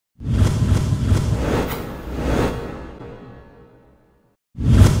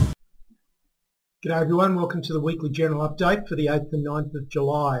G'day everyone, welcome to the weekly general update for the 8th and 9th of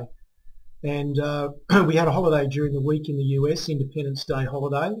July. And we had a holiday during the week in the US, Independence Day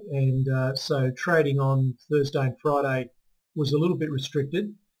holiday, and so trading on Thursday and Friday was a little bit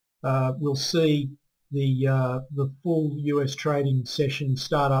restricted. We'll see the full US trading session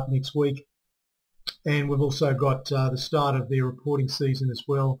start up next week, and we've also got the start of their reporting season as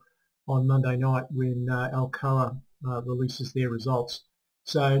well on Monday night when Alcoa releases their results.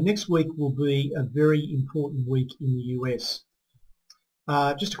 So next week will be a very important week in the US.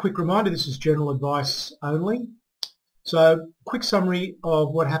 Just a quick reminder, this is general advice only. So quick summary of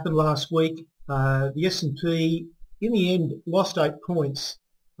what happened last week. The S&P in the end lost 8 points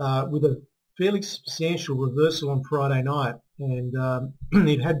with a fairly substantial reversal on Friday night, and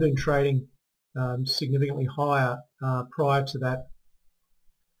it had been trading significantly higher prior to that.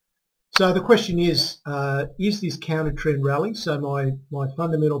 So the question is this counter trend rally? So my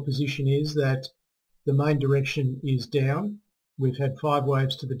fundamental position is that the main direction is down. We've had 5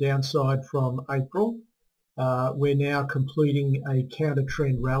 waves to the downside from April. We're now completing a counter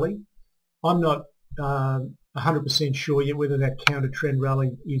trend rally. I'm not 100% sure yet whether that counter trend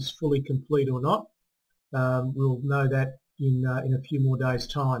rally is fully complete or not. We'll know that in a few more days'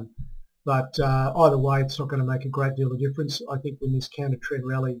 time. But either way, it's not going to make a great deal of difference. I think when this counter trend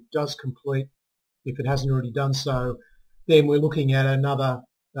rally does complete, if it hasn't already done so, then we're looking at another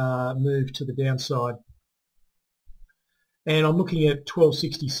move to the downside. And I'm looking at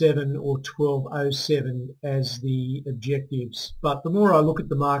 1267 or 1207 as the objectives. But the more I look at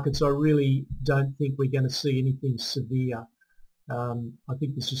the markets, I really don't think we're going to see anything severe. I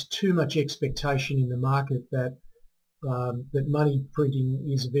think there's just too much expectation in the market that money printing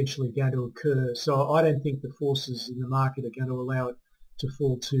is eventually going to occur. So I don't think the forces in the market are going to allow it to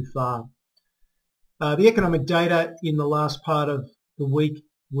fall too far. The economic data in the last part of the week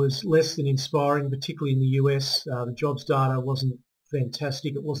was less than inspiring, particularly in the US. The jobs data wasn't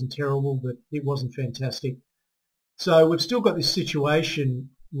fantastic. It wasn't terrible, but it wasn't fantastic. So we've still got this situation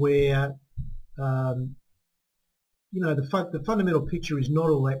where the fundamental picture is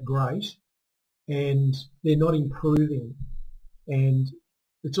not all that great, and they're not improving, and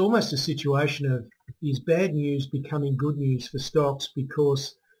it's almost a situation of, is bad news becoming good news for stocks,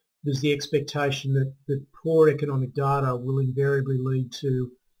 because there's the expectation that poor economic data will invariably lead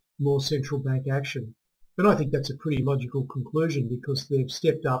to more central bank action. But I think that's a pretty logical conclusion, because they've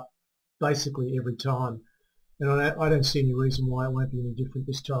stepped up basically every time, and I don't see any reason why it won't be any different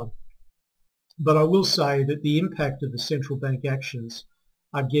this time. But I will say that the impact of the central bank actions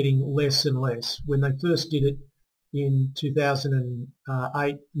are getting less and less. When they first did it in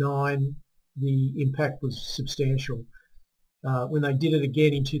 2008-9, the impact was substantial. When they did it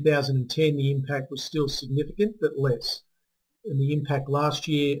again in 2010, the impact was still significant, but less. And the impact last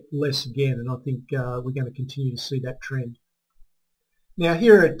year, less again, and I think we're going to continue to see that trend. Now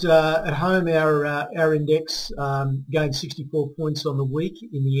here at home, our index gained 64 points on the week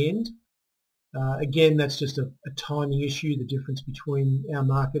in the end. Again, that's just a timing issue, the difference between our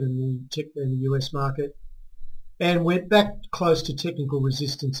market and the US market. And went back close to technical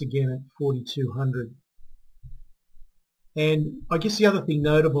resistance again at 4,200. And I guess the other thing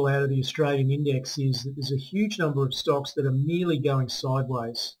notable out of the Australian index is that there's a huge number of stocks that are merely going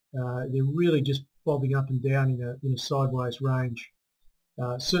sideways. They're really just bobbing up and down in a sideways range,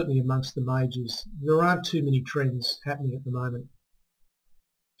 certainly amongst the majors. There aren't too many trends happening at the moment.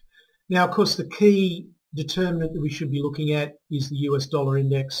 Now, of course, the key determinant that we should be looking at is the US dollar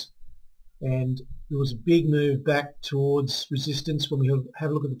index, and there was a big move back towards resistance. When we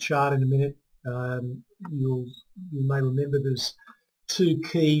have a look at the chart in a minute, you may remember there's 2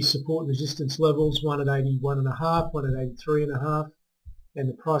 key support and resistance levels, one at 81.5, one at 83.5, and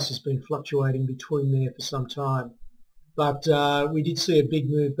the price has been fluctuating between there for some time. But we did see a big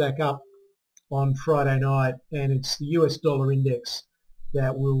move back up on Friday night, and it's the US dollar index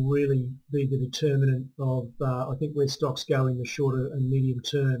that will really be the determinant of, I think, where stocks go in the shorter and medium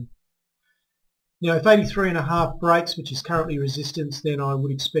term. Now, if 83.5 breaks, which is currently resistance, then I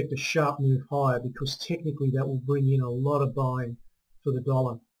would expect a sharp move higher, because technically that will bring in a lot of buying for the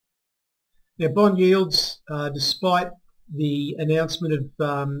dollar. Now, bond yields, despite the announcement of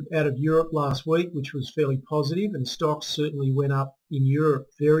out of Europe last week, which was fairly positive, and stocks certainly went up in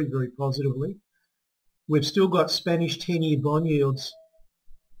Europe very, very positively, we've still got Spanish 10-year bond yields.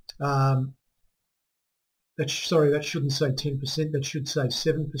 That shouldn't say 10%, that should say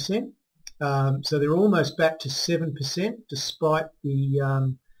 7%. So they're almost back to 7% despite the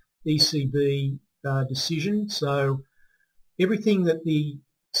ECB decision. So everything that the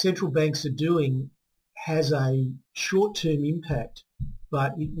central banks are doing has a short-term impact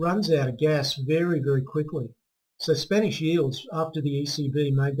but it runs out of gas very, very quickly. So Spanish yields, after the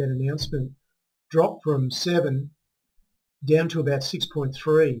ECB made that announcement, dropped from 7 down to about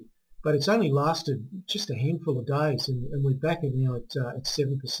 6.3, but it's only lasted just a handful of days, and we're back now at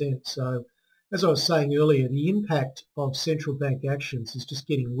 7%. So as I was saying earlier, the impact of central bank actions is just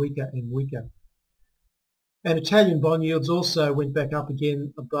getting weaker and weaker. And Italian bond yields also went back up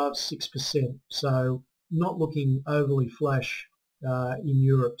again above 6%, so not looking overly flash in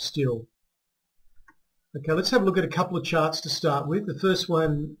Europe still. Okay, let's have a look at a couple of charts to start with. The first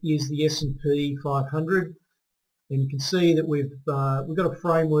one is the S&P 500, and you can see that we've got a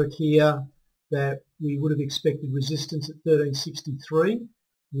framework here that we would have expected resistance at 1363.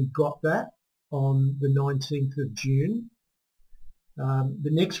 We got that on the 19th of June.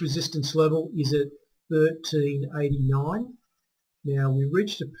 The next resistance level is at 1389. Now we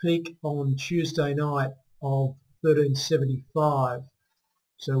reached a peak on Tuesday night of 1375,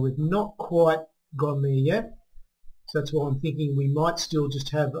 so we've not quite gone there yet. So that's why I'm thinking we might still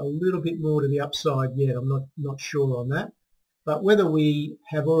just have a little bit more to the upside yet. I'm not sure on that. But whether we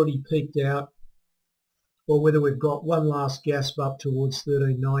have already peaked out or whether we've got one last gasp up towards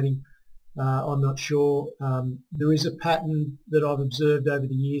 1390, I'm not sure. There is a pattern that I've observed over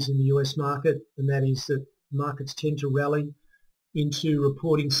the years in the US market, and that is that markets tend to rally into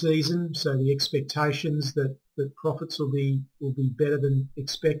reporting season, so the expectations that profits will be better than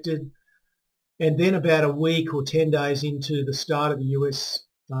expected. And then about a week or 10 days into the start of the US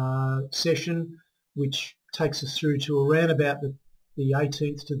session, which takes us through to around about the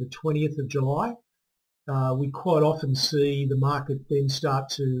 18th to the 20th of July, we quite often see the market then start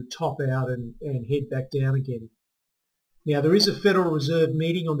to top out and head back down again. Now there is a Federal Reserve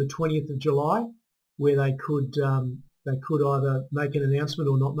meeting on the 20th of July where they could either make an announcement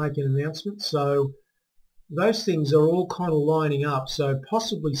or not make an announcement. So those things are all kind of lining up. So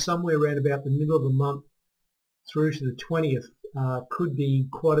possibly somewhere around about the middle of the month through to the 20th could be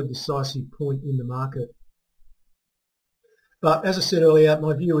quite a decisive point in the market. But as I said earlier,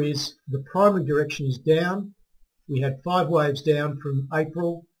 my view is the primary direction is down. We had 5 waves down from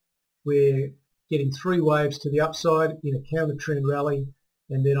April. We're getting 3 waves to the upside in a counter trend rally,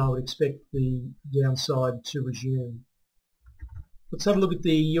 and then I would expect the downside to resume. Let's have a look at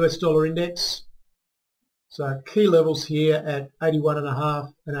the US dollar index. So key levels here at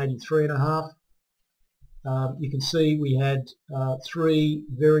 81.5 and 83.5. You can see we had 3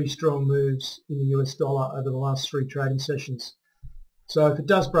 very strong moves in the US dollar over the last 3 trading sessions. So if it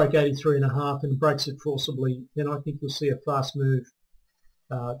does break 83.5 and breaks it forcibly, then I think you'll see a fast move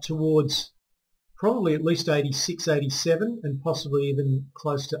towards probably at least 86, 87, and possibly even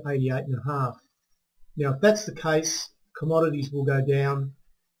close to 88.5. Now if that's the case, commodities will go down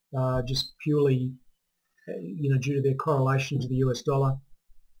just purely due to their correlation to the US dollar.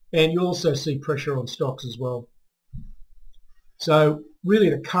 And you also see pressure on stocks as well. So really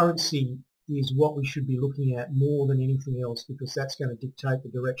the currency is what we should be looking at more than anything else, because that's going to dictate the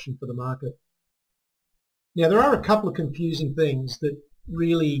direction for the market. Now there are a couple of confusing things that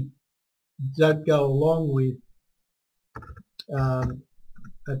really don't go along with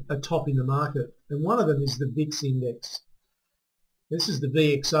a top in the market, and one of them is the VIX index. This is the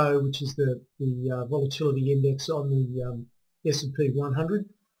VXO, which is the volatility index on the S&P 100.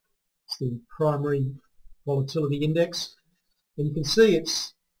 It's the primary volatility index, and you can see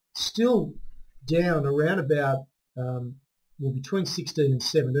it's still down around about between 16 and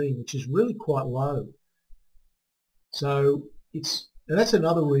 17, which is really quite low. So and that's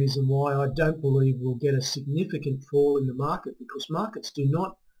another reason why I don't believe we'll get a significant fall in the market, because markets do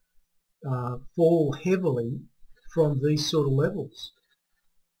not fall heavily from these sort of levels.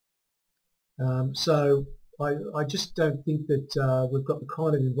 So I just don't think that we've got the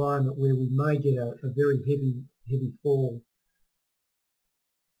kind of environment where we may get a very heavy fall.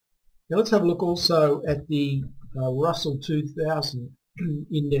 Now let's have a look also at the Russell 2000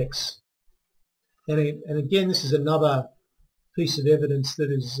 index. And again, this is another piece of evidence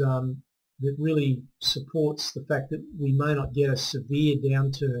that is that really supports the fact that we may not get a severe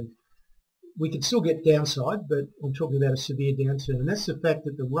downturn. We could still get downside, but I'm talking about a severe downturn, and that's the fact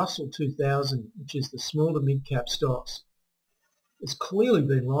that the Russell 2000, which is the small to mid-cap stocks, has clearly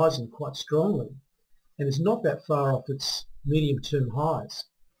been rising quite strongly and is not that far off its medium-term highs.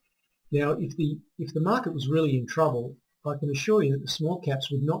 Now, if the market was really in trouble, I can assure you that the small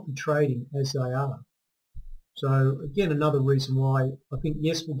caps would not be trading as they are. So again, another reason why I think,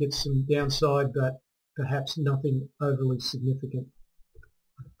 yes, we'll get some downside, but perhaps nothing overly significant.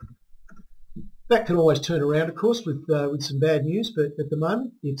 That can always turn around, of course, with some bad news, but at the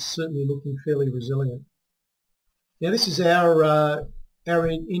moment it's certainly looking fairly resilient. Now this is our our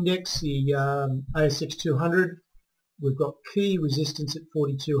index, the ASX 200, we've got key resistance at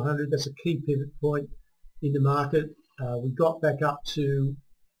 4,200. That's a key pivot point in the market. We got back up to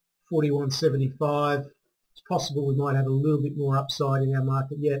 41.75. It's possible we might have a little bit more upside in our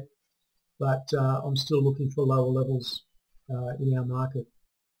market yet, but I'm still looking for lower levels in our market.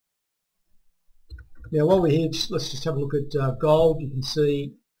 Now while we're here, let's just have a look at gold. You can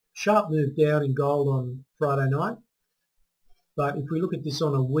see sharp move down in gold on Friday night, but if we look at this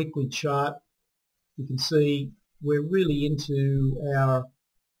on a weekly chart, you can see we're really into our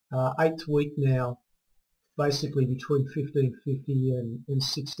 8th week now, basically between 1550 and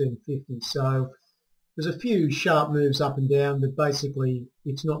 1650. So there's a few sharp moves up and down, but basically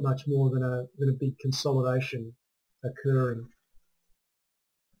it's not much more than a big consolidation occurring.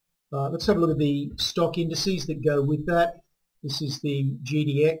 Let's have a look at the stock indices that go with that. This is the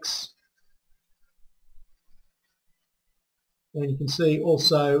GDX. And you can see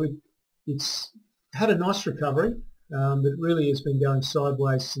also it's had a nice recovery, but really has been going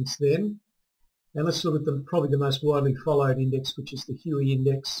sideways since then. And let's look at probably the most widely followed index, which is the HUI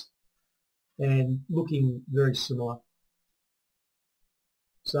index, and looking very similar.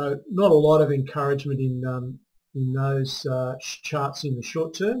 So not a lot of encouragement in those charts in the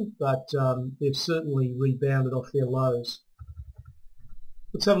short term, but they've certainly rebounded off their lows.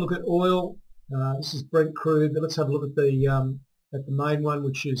 Let's have a look at oil. This is Brent crude, but let's have a look at the main one,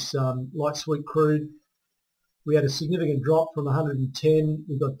 which is light sweet crude. We had a significant drop from 110.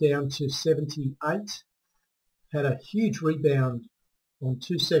 We got down to 78. Had a huge rebound on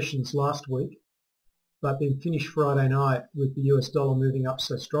 2 sessions last week, but then finished Friday night with the US dollar moving up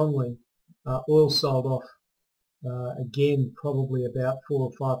so strongly. Oil sold off again, probably about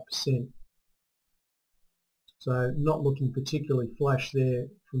 4 or 5%. So not looking particularly flash there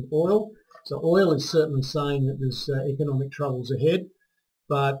from oil. So oil is certainly saying that there's economic troubles ahead,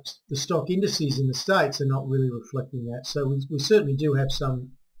 but the stock indices in the States are not really reflecting that. So we certainly do have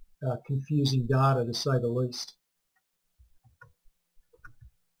some confusing data, to say the least.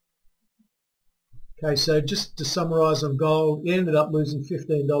 Okay, so just to summarise on gold, it ended up losing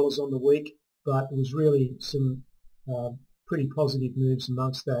 $15 on the week, but it was really some pretty positive moves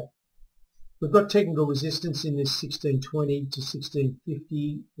amongst that. We've got technical resistance in this 1620 to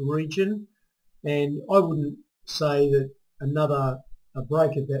 1650 region, and I wouldn't say that a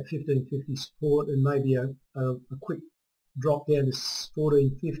break of that 1550 support and maybe a quick drop down to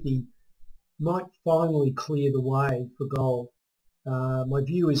 1450 might finally clear the way for gold. My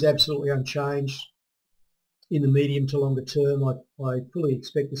view is absolutely unchanged. In the medium to longer term, I fully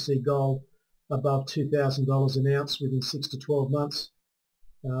expect to see gold above $2,000 an ounce within 6 to 12 months.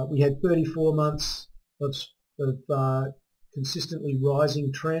 We had 34 months of consistently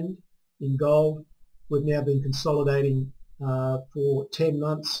rising trend in gold. We've now been consolidating for 10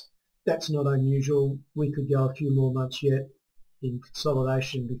 months. That's not unusual. We could go a few more months yet in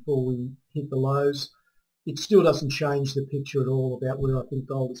consolidation before we hit the lows. It still doesn't change the picture at all about where I think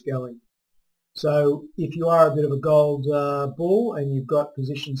gold is going. So if you are a bit of a gold bull and you've got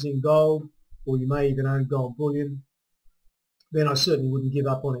positions in gold, or you may even own gold bullion, then I certainly wouldn't give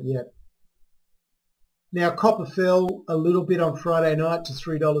up on it yet. Now copper fell a little bit on Friday night to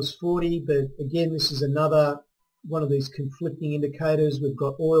 $3.40, but again this is another one of these conflicting indicators. We've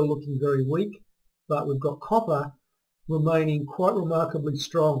got oil looking very weak, but we've got copper remaining quite remarkably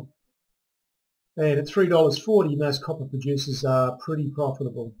strong. And at $3.40 most copper producers are pretty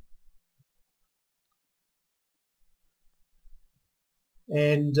profitable.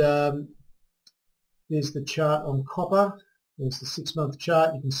 And there's the chart on copper. There's the 6-month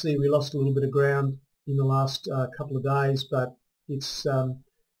chart. You can see we lost a little bit of ground in the last couple of days, but it's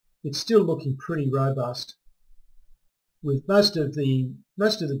still looking pretty robust, with most of the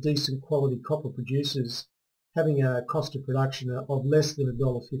decent quality copper producers having a cost of production of less than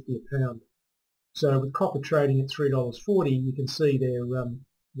 $1.50 a pound. So with copper trading at $3.40, you can see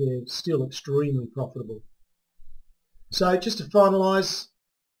they're still extremely profitable. So just to finalise,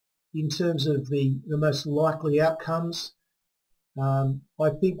 in terms of the most likely outcomes, I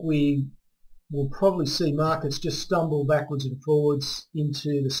think we will probably see markets just stumble backwards and forwards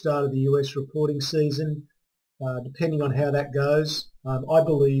into the start of the US reporting season, depending on how that goes. I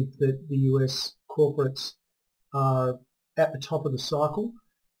believe that the US corporates are at the top of the cycle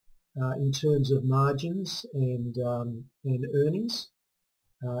in terms of margins and earnings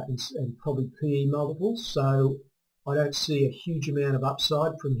and probably PE multiples. So I don't see a huge amount of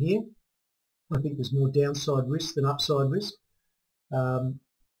upside from here. I think there's more downside risk than upside risk.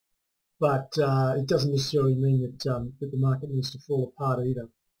 But it doesn't necessarily mean that the market needs to fall apart either.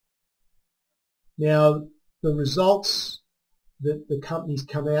 Now, the results that the companies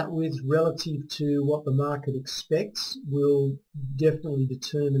come out with relative to what the market expects will definitely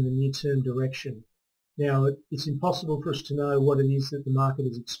determine the near-term direction. Now, it's impossible for us to know what it is that the market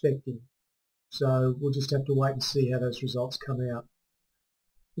is expecting, so we'll just have to wait and see how those results come out.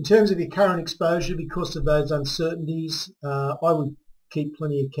 In terms of your current exposure, because of those uncertainties, I would keep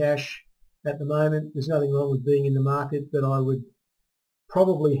plenty of cash at the moment. There's nothing wrong with being in the market, but I would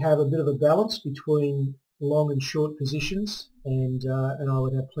probably have a bit of a balance between long and short positions, and I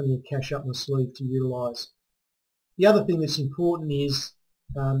would have plenty of cash up my sleeve to utilise. The other thing that's important is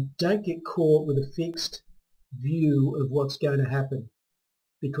don't get caught with a fixed view of what's going to happen,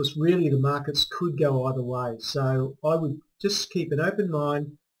 because really the markets could go either way. So I would just keep an open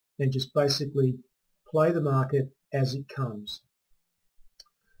mind and just basically play the market as it comes.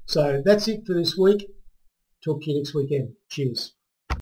 So that's it for this week. Talk to you next weekend. Cheers.